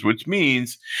reservations, which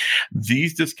means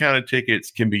these discounted tickets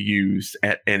can be used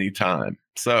at any time.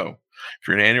 So if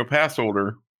you're an annual pass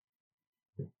holder,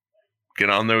 get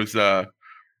on those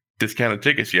discounted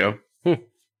tickets, yo.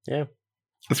 Yeah.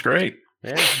 That's great.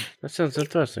 Yeah, that sounds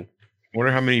interesting. I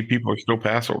wonder how many people are still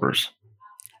pass holders.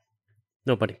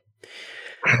 Nobody.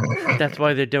 That's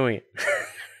why they're doing it.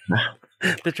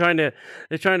 They're trying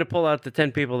to pull out the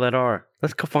 10 people that are.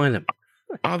 Let's go find them.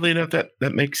 Oddly enough, that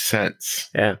makes sense.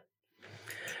 Yeah.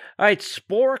 All right,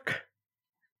 sporks,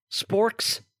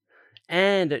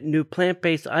 and new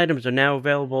plant-based items are now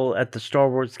available at the Star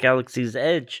Wars Galaxy's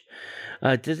Edge.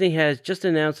 Disney has just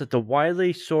announced that the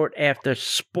widely sought-after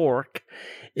spork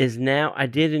is now. I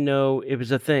didn't know it was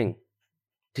a thing.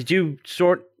 Did you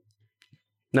sort?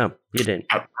 No, you didn't.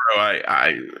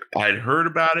 I'd heard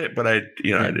about it, but I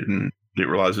didn't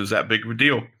realize it was that big of a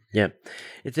deal. Yeah,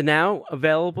 it's now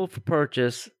available for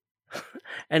purchase,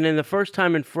 and in the first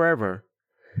time in forever,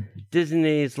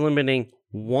 Disney is limiting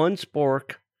 1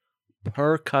 spork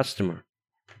per customer.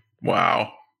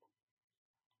 Wow,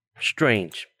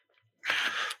 strange.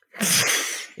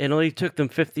 It only took them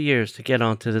 50 years to get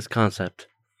onto this concept.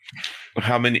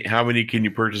 How many can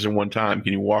you purchase at one time?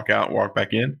 Can you walk out and walk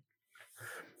back in?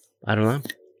 I don't know.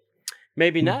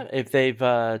 Maybe not if they've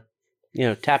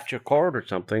tapped your card or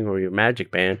something, or your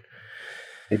Magic Band.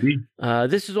 Maybe.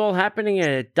 This is all happening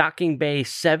at Docking Bay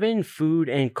 7 Food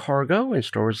and Cargo in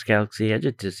Star Wars Galaxy Edge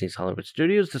at Disney's Hollywood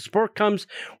Studios. The spork comes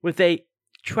with a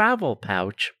travel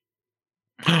pouch.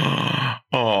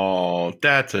 Oh,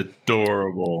 that's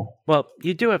adorable. Well,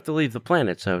 you do have to leave the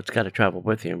planet, so it's got to travel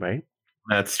with you, right?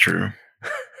 That's true.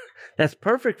 That's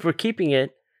perfect for keeping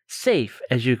it safe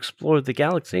as you explore the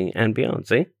galaxy and beyond,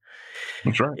 see?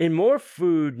 That's right. In more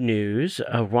food news,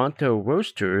 Ronto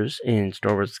Roasters in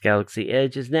Star Wars Galaxy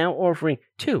Edge is now offering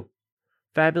 2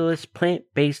 fabulous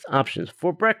plant-based options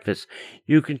for breakfast.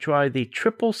 You can try the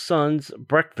Triple Suns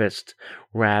breakfast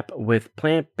wrap with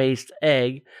plant-based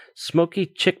egg, smoky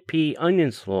chickpea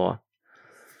onion slaw,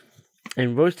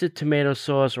 and roasted tomato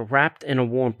sauce wrapped in a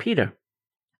warm pita.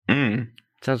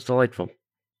 Sounds delightful.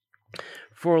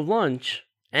 For lunch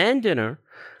and dinner,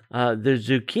 the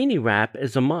zucchini wrap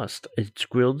is a must. It's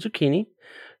grilled zucchini,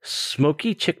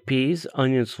 smoky chickpeas,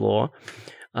 onion slaw,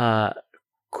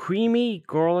 creamy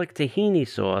garlic tahini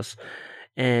sauce,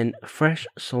 and fresh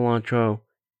cilantro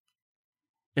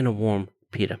in a warm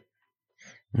pita.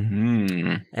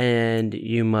 And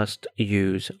you must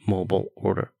use mobile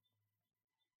order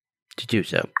to do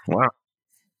so. Wow.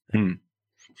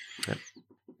 Yep.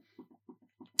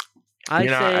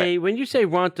 When you say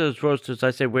Ronto's Roasters,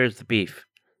 I say, where's the beef?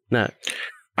 No.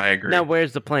 I agree. Now,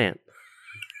 where's the plant?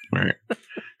 Right.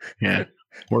 Yeah.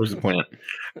 Where's the plant?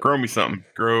 Grow me something.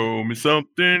 Grow me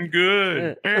something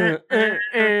good.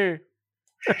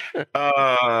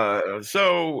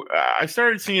 So I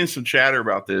started seeing some chatter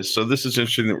about this. So this is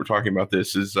interesting that we're talking about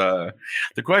this. The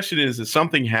question is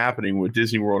something happening with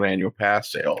Disney World annual pass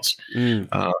sales?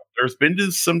 They're there's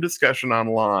been some discussion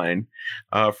online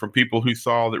from people who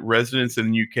saw that residents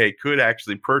in the UK could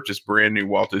actually purchase brand new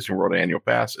Walt Disney World annual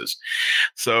passes.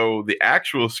 So the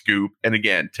actual scoop, and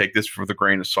again, take this with a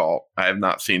grain of salt. I have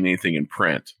not seen anything in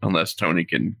print unless Tony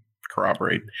can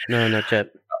corroborate. No, not yet.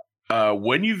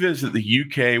 When you visit the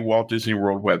UK Walt Disney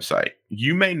World website,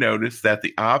 you may notice that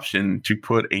the option to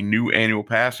put a new annual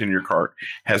pass in your cart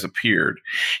has appeared.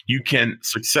 You can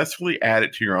successfully add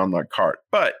it to your online cart,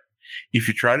 but if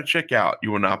you try to check out,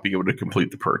 you will not be able to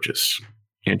complete the purchase.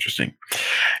 Interesting.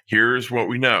 Here's what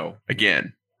we know.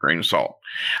 Again, grain of salt.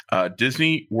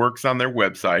 Disney works on their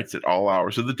websites at all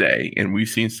hours of the day, and we've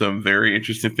seen some very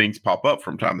interesting things pop up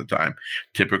from time to time.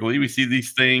 Typically, we see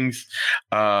these things.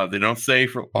 They don't stay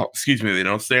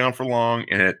on for long,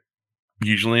 and it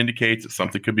usually indicates that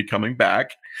something could be coming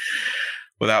back.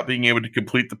 Without being able to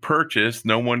complete the purchase,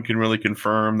 no one can really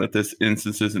confirm that this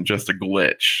instance isn't just a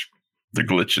glitch. They're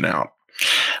glitching out.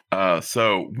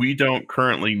 So we don't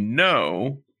currently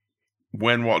know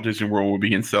when Walt Disney World will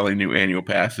begin selling new annual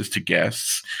passes to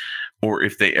guests, or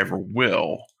if they ever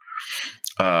will.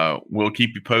 We'll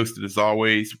keep you posted as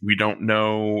always. We don't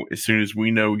know. As soon as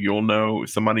we know, you'll know.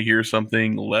 If somebody hears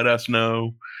something, let us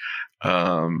know.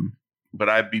 But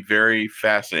I'd be very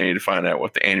fascinated to find out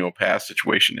what the annual pass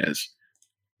situation is.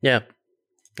 Yeah.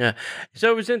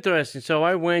 So it was interesting. So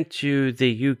I went to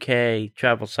the UK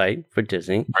travel site for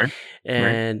Disney, Right.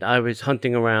 and I was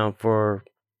hunting around for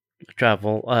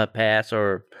travel pass,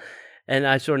 and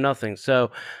I saw nothing.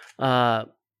 So I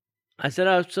said,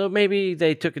 oh, so maybe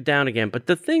they took it down again. But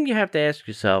the thing you have to ask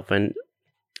yourself, and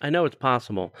I know it's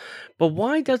possible, but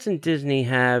why doesn't Disney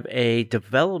have a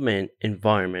development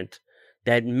environment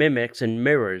that mimics and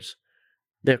mirrors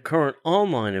their current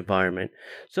online environment,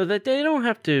 so that they don't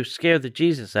have to scare the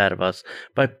Jesus out of us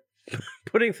by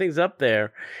putting things up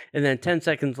there, and then 10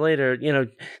 seconds later,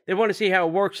 they want to see how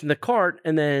it works in the cart,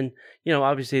 and then,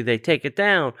 obviously they take it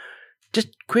down. Just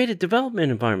create a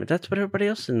development environment. That's what everybody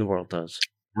else in the world does.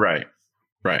 Right.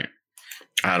 I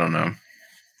don't know.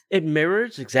 It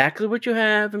mirrors exactly what you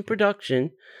have in production,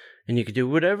 and you can do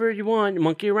whatever you want,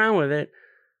 monkey around with it,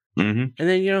 and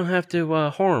then you don't have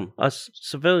to harm us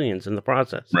civilians in the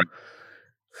process. Right.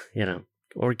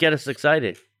 Or get us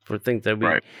excited for things that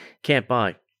we can't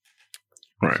buy.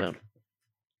 Right. So.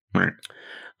 Right.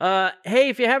 Hey,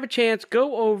 if you have a chance,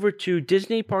 go over to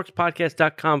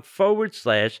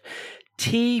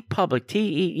DisneyParksPodcast.com/TeePublic,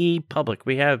 TEE Public.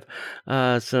 We have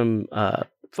some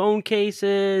phone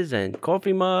cases and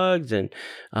coffee mugs and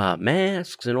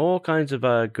masks and all kinds of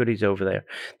goodies over there.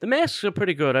 The masks are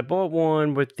pretty good. I bought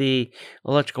one with the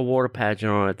electrical water pageant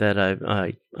on it that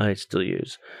I still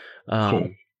use.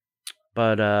 Cool.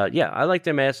 But yeah, I like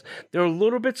their masks. They're a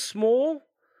little bit small.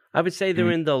 I would say they're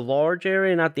in the large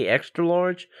area, not the extra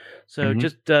large. So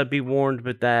just be warned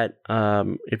with that.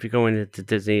 If you're going into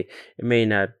Disney, it may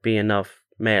not be enough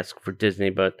mask for Disney,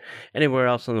 but anywhere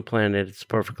else on the planet, it's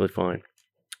perfectly fine.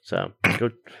 So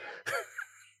go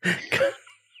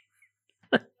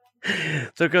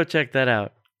check that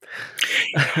out.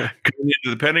 Coming into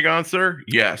the Pentagon, sir?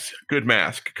 Yes. Good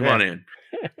mask. Come on in.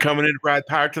 Coming in to ride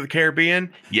Pirates of the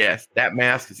Caribbean? Yes. That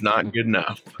mask is not good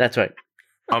enough. That's right.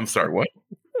 I'm sorry, what?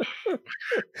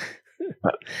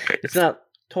 It's not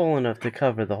tall enough to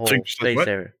cover the whole space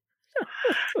area.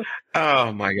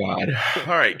 Oh my God.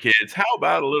 All right, kids. How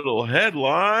about a little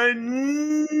headline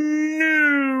news?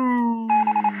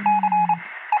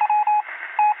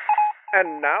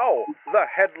 And now, the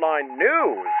headline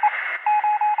news.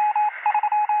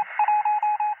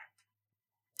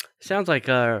 Sounds like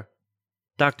Dr.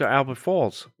 Albert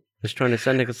Falls is trying to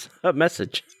send us a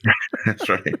message. That's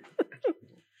right.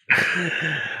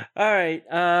 All right.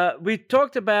 We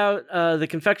talked about the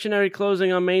confectionery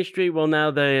closing on Main Street. Well,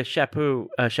 now the Chapeau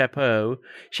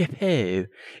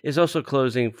is also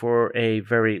closing for a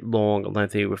very long,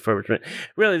 lengthy refurbishment.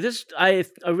 Really, I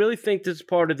really think this is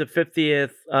part of the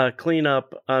 50th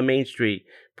cleanup Main Street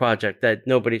project that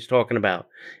nobody's talking about,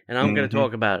 and I'm going to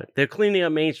talk about it. They're cleaning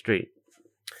up Main Street,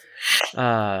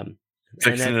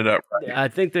 fixing it up. Right. I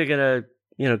think they're going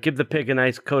to, give the pig a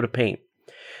nice coat of paint.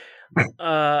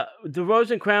 The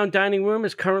Rose and Crown Dining Room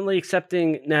is currently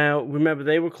accepting now. Remember,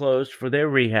 they were closed for their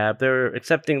rehab. They're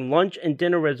accepting lunch and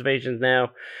dinner reservations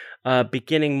now,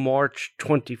 beginning March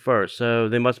 21st. So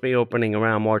they must be opening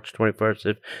around March 21st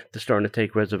if they're starting to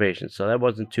take reservations. So that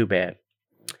wasn't too bad.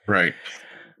 Right.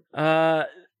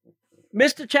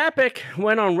 Mr. Chapek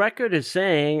went on record as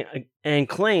saying and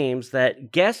claims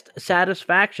that guest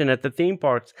satisfaction at the theme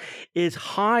parks is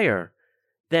higher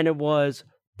than it was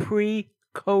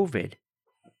pre-COVID.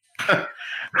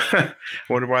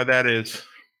 Wonder why that is.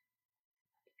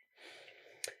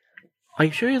 Are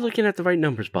you sure you're looking at the right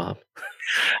numbers, Bob?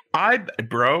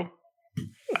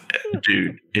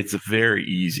 Dude, it's very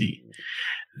easy.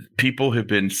 People have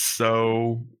been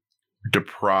so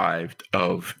deprived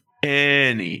of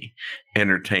any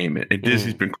entertainment, and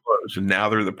Disney's been closed, and now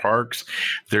they're the parks.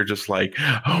 They're just like,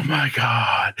 oh my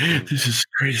God, this is the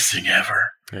greatest thing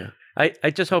ever. Yeah.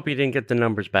 I just hope he didn't get the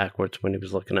numbers backwards when he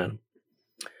was looking at them.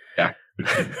 Yeah.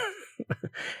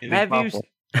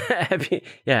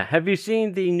 Have you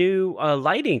seen the new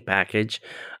lighting package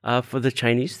for the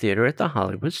Chinese theater at the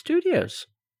Hollywood Studios?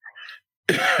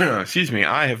 Excuse me,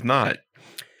 I have not.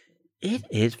 It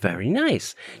is very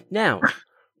nice. Now,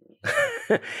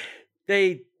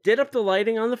 they did up the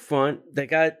lighting on the front. They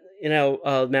got,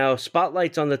 now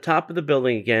spotlights on the top of the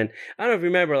building again. I don't know if you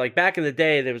remember, like back in the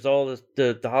day, there was all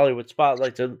the Hollywood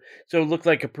spotlights. So it looked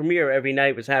like a premiere every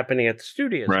night was happening at the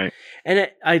studios. Right. And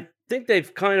I think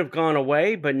they've kind of gone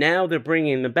away, but now they're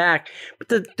bringing them back. But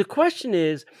the question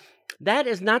is, that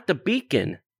is not the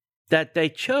beacon that they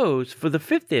chose for the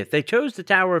 50th. They chose the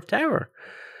Tower of Terror.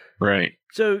 Right.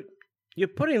 So you're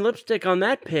putting lipstick on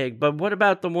that pig, but what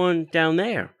about the one down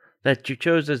there that you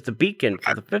chose as the beacon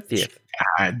for the 50th?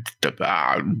 I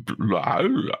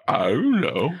don't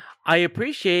know. I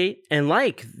appreciate and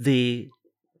like the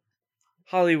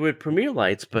Hollywood premiere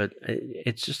lights, but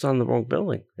it's just on the wrong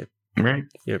building. Right.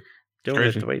 You're doing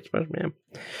it the way it's supposed to be.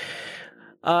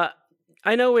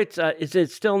 I know it's is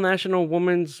it still National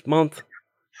Women's Month?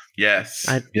 Yes.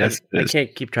 I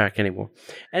can't keep track anymore.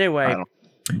 Anyway,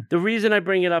 the reason I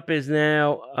bring it up is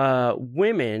now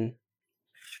women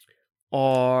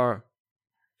are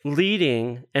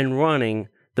leading and running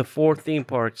the 4 theme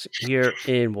parks here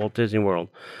in Walt Disney World.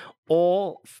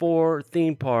 All 4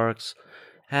 theme parks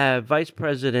have vice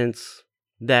presidents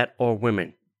that are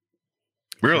women.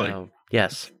 Really? So,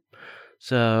 yes.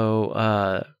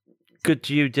 So good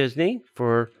to you, Disney,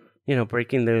 for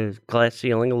breaking the glass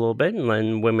ceiling a little bit and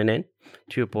letting women in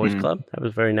to your boys' club. That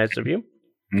was very nice of you.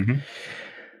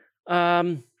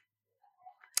 Mm-hmm.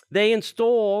 They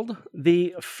installed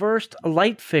the first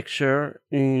light fixture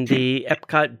in the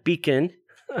Epcot beacon.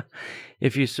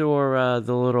 If you saw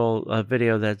the little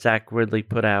video that Zach Ridley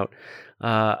put out,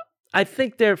 I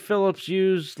think they're Philips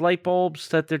Hue light bulbs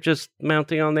that they're just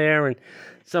mounting on there, and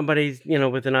somebody,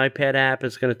 with an iPad app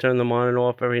is going to turn them on and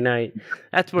off every night.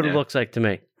 That's what it looks like to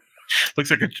me.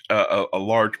 Looks like a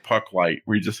large puck light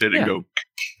where you just hit it and go,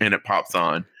 and it pops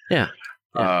on. Yeah.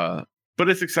 But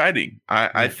it's exciting.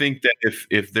 I think that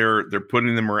if they're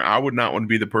putting them around, I would not want to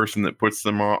be the person that puts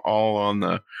them all on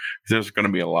the. There's going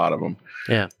to be a lot of them.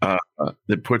 Yeah.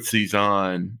 That puts these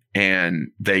on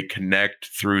and they connect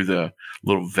through the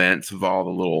little vents of all the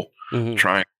little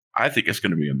triangles. I think it's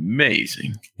going to be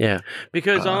amazing. Yeah,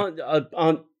 because on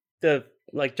the,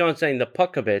 like John's saying, the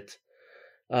puck of it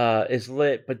is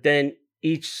lit, but then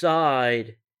each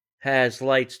side has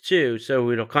lights too,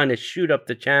 so it'll kind of shoot up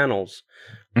the channels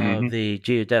of the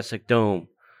geodesic dome,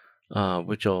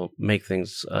 which will make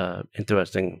things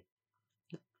interesting.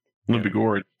 It'll be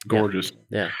gorgeous.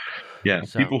 Yeah.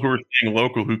 So, people who are staying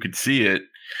local who could see it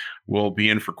will be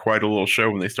in for quite a little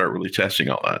show when they start really testing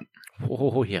all that.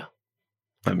 Oh yeah,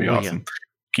 that'd be awesome. Yeah.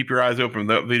 Keep your eyes open.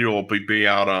 That video will be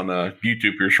out on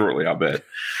YouTube here shortly, I bet.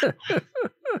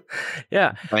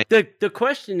 Yeah. The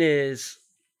question is,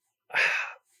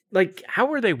 like,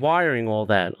 how are they wiring all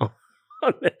that?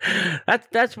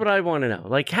 That's what I want to know.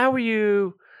 Like, how are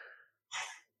you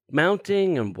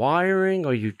mounting and wiring?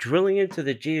 Are you drilling into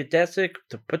the geodesic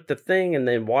to put the thing and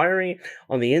then wiring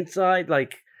on the inside?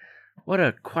 Like, what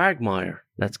a quagmire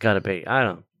that's got to be. I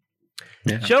don't know.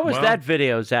 Yeah. Show us that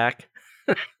video, Zach.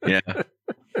 Yeah.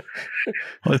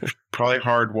 Well, it's probably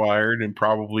hardwired and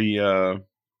probably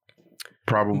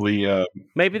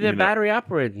maybe they're battery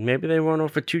operated. Maybe they run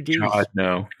off of 2Ds. God,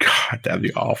 no. God, that'd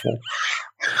be awful.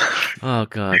 Oh,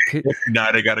 God.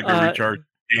 Night I got to go recharge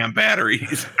damn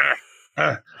batteries.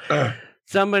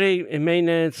 Somebody in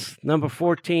maintenance, number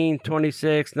 14,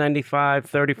 26, 95,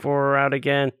 34 are out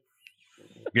again.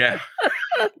 Yeah.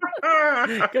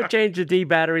 Go change the D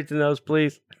batteries in those,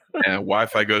 please. Yeah,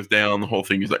 Wi-Fi goes down. The whole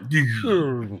thing is like...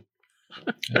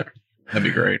 Yeah, that'd be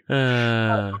great.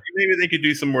 Maybe they could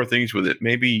do some more things with it.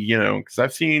 Maybe, because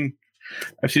I've seen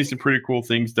some pretty cool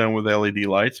things done with LED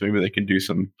lights. Maybe they can do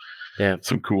some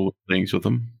cool things with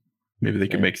them. Maybe they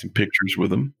can make some pictures with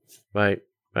them. Right.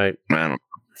 I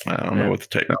don't know what the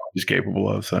technology is capable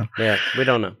of. So yeah, we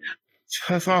don't know.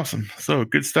 That's awesome. So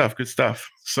good stuff.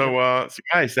 So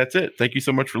guys, that's it. Thank you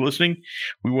so much for listening.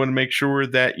 We want to make sure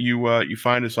that you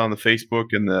find us on the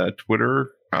Facebook and the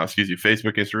Twitter,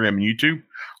 Facebook, Instagram, and YouTube.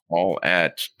 all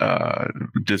at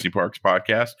Disney Parks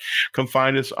Podcast. Come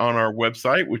find us on our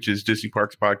website, which is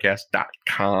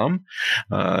DisneyParksPodcast.com.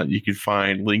 You can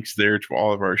find links there to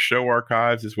all of our show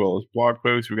archives as well as blog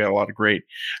posts. We've got a lot of great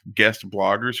guest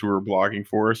bloggers who are blogging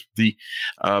for us. The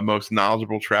most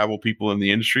knowledgeable travel people in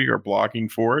the industry are blogging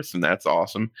for us, and that's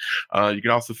awesome. You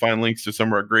can also find links to some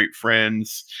of our great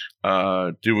friends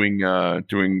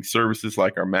doing services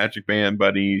like our Magic Band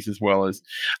buddies, as well as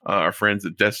our friends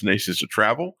at Destinations to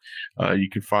Travel. You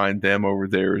can find them over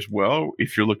there as well.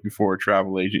 If you're looking for a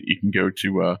travel agent, you can go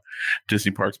to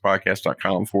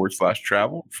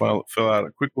DisneyParksPodcast.com/travel. Fill out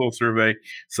a quick little survey.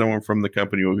 Someone from the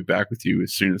company will be back with you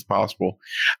as soon as possible.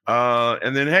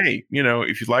 And then, hey,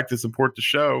 if you'd like to support the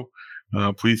show,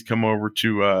 please come over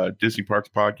to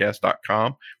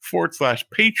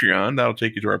DisneyParksPodcast.com/Patreon. That'll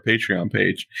take you to our Patreon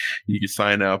page. You can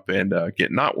sign up and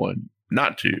get not one,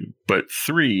 not two, but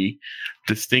 3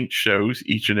 distinct shows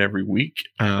each and every week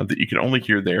that you can only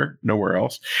hear there, nowhere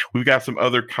else. We've got some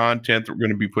other content that we're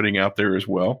going to be putting out there as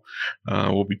well.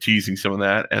 We'll be teasing some of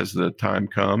that as the time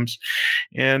comes.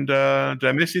 And did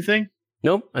I miss anything?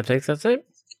 Nope, I think that's it.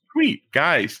 Sweet.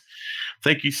 Guys,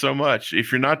 thank you so much. If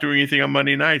you're not doing anything on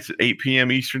Monday nights at 8 p.m.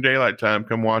 Eastern Daylight Time,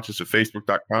 come watch us at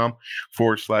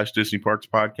Facebook.com/Disney Parks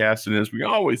Podcast. And as we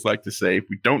always like to say, if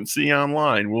we don't see you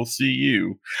online, we'll see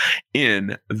you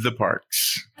in the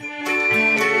parks.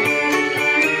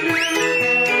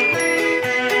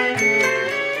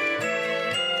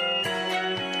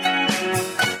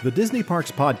 The Disney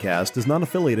Parks Podcast is not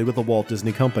affiliated with the Walt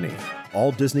Disney Company.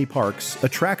 All Disney parks,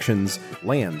 attractions,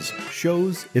 lands,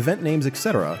 shows, event names,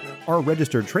 etc. are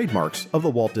registered trademarks of the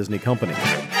Walt Disney Company.